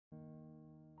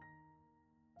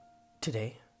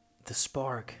Today, the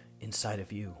spark inside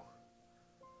of you.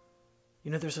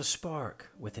 There's a spark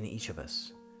within each of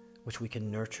us, which we can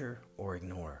nurture or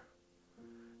ignore.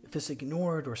 If it's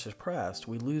ignored or suppressed,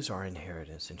 we lose our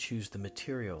inheritance and choose the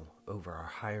material over our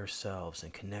higher selves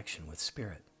and connection with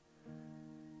spirit.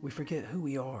 We forget who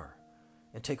we are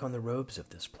and take on the robes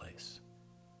of this place.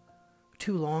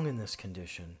 Too long in this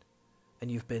condition,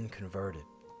 and you've been converted.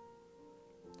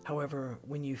 However,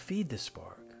 when you feed the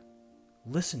spark,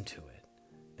 listen to it,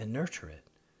 and nurture it,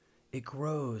 it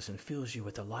grows and fills you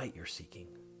with the light you're seeking.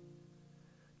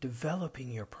 Developing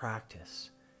your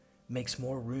practice makes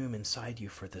more room inside you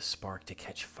for this spark to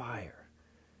catch fire.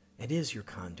 It is your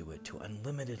conduit to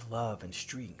unlimited love and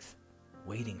strength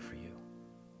waiting for you.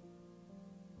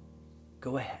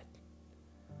 Go ahead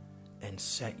and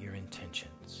set your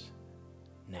intentions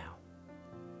now.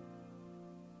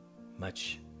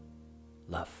 Much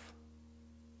love.